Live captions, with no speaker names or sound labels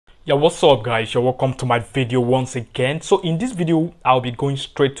Yeah, what's up guys? You're welcome to my video once again. So in this video, I'll be going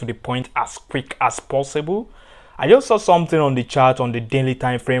straight to the point as quick as possible. I just saw something on the chart on the daily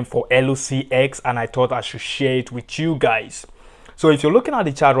time frame for LCX and I thought I should share it with you guys. So if you're looking at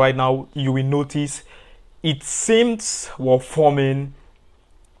the chart right now, you will notice it seems we're forming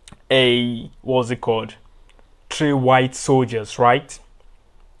a, what's it called? Three white soldiers, right?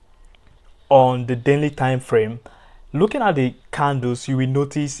 On the daily time frame. Looking at the candles, you will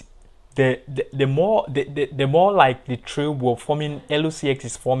notice the more like the three were forming, LCX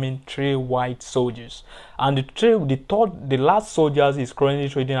is forming three white soldiers, and the last soldiers is currently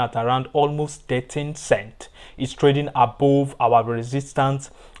trading at around almost 13 cents. It's trading above our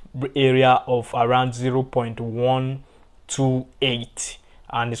resistance area of around 0.128,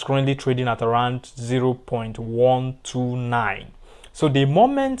 and it's currently trading at around 0.129. So the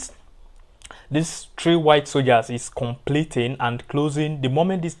moment this three white soldiers is completing and closing, the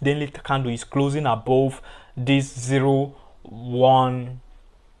moment this daily candle is closing above this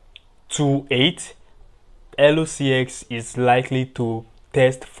 0.128, LCX is likely to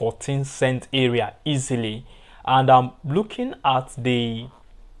test 14 cent area easily. And I'm looking at the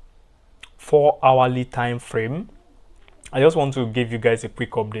 4-hourly time frame. I just want to give you guys a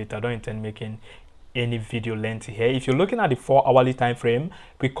quick update. I don't intend making any video length here. If you're looking at the 4-hourly time frame,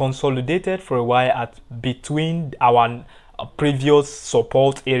 we consolidated for a while at between our previous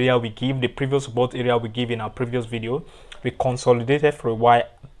support area we give, the previous support area we give in our previous video. We consolidated for a while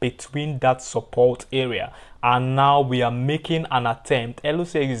between that support area, and now we are making an attempt.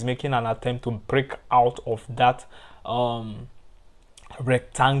 LCX is making an attempt to break out of that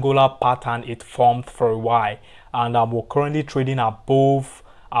rectangular pattern it formed for a while, and we're currently trading above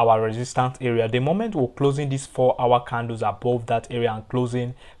our resistance area. The moment we're closing these 4-hour candles above that area and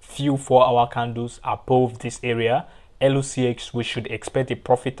closing few 4-hour candles above this area, LCX, we should expect a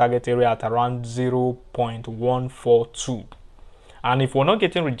profit target area at around 0.142. And if we're not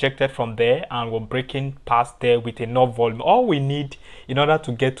getting rejected from there and we're breaking past there with enough volume, all we need in order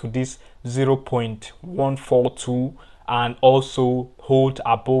to get to this 0.142 and also hold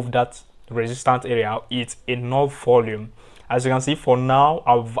above that resistance area is enough volume. As you can see, for now,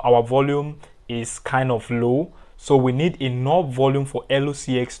 our volume is kind of low. So we need enough volume for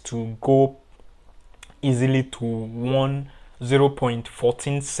LCX to go easily to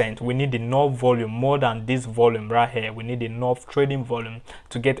 0.14 cent. We need enough volume, more than this volume right here. We need enough trading volume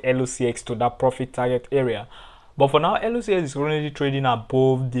to get LCX to that profit target area. But for now, LCX is currently trading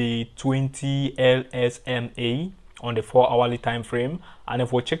above the 20 LSMA on the 4-hourly time frame. And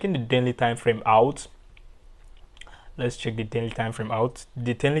if we're checking the daily time frame out, let's check the daily time frame out.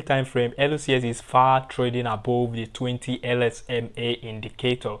 The daily time frame, LCX is far trading above the 20 LSMA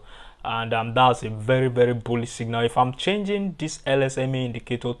indicator, and that's a very bullish signal. If I'm changing this LSMA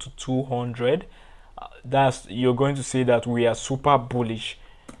indicator to 200, you're going to see that we are super bullish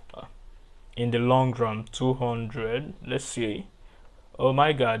in the long run. 200, let's see. Oh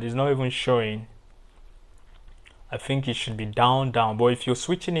my god, it's not even showing. I think it should be down, but if you're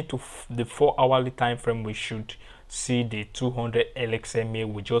switching it to the 4-hourly time frame, we should see the 200 LXMA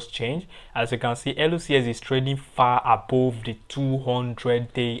we just changed. As you can see, LCX is trading far above the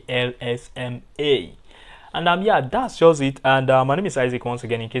 200-day LSMA. And yeah, that's just it. And my name is Isaac. Once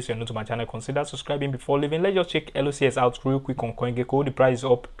again, in case you're new to my channel, consider subscribing before leaving. Let's just check LCX out real quick on CoinGecko. The price is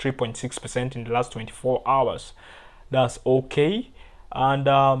up 3.6% in the last 24 hours. That's okay. And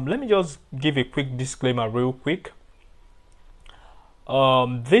let me just give a quick disclaimer real quick.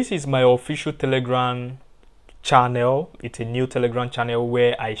 This is my official Telegram channel. It's a new Telegram channel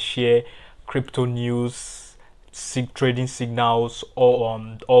where I share crypto news, trading signals, or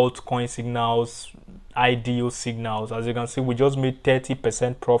altcoin signals, IDO signals. As you can see, we just made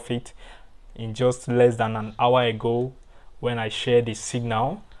 30% profit in just less than an hour ago when I shared the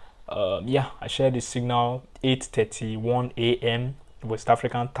signal. Yeah, I shared the signal 8:31 a.m. West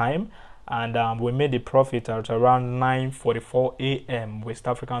African time, and we made the profit at around 9:44 a.m. West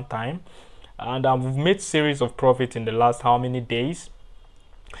African time. And we've made series of profit in the last how many days.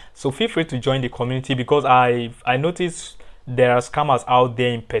 So feel free to join the community, because I noticed there are scammers out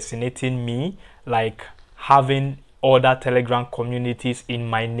there impersonating me, like having other Telegram communities in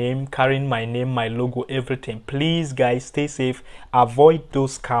my name, carrying my name, my logo, everything. Please guys, stay safe, avoid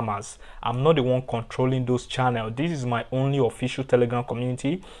those scammers. I'm not the one controlling those channels. This is my only official Telegram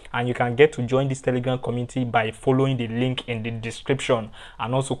community, and you can get to join this Telegram community by following the link in the description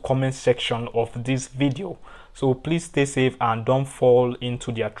and also comment section of this video. So please stay safe and don't fall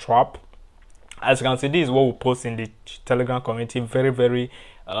into their trap. As you can see, this is what we post in the Telegram community. Very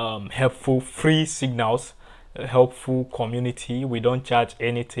helpful free signals helpful community. We don't charge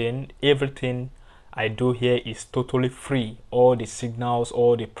anything. Everything I do here is totally free. All the signals,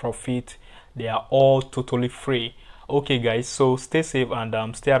 all the profit, they are all totally free. Okay guys, so stay safe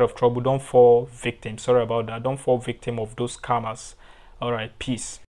and stay out of trouble. Don't fall victim, sorry about that, don't fall victim of those scammers. All right, peace.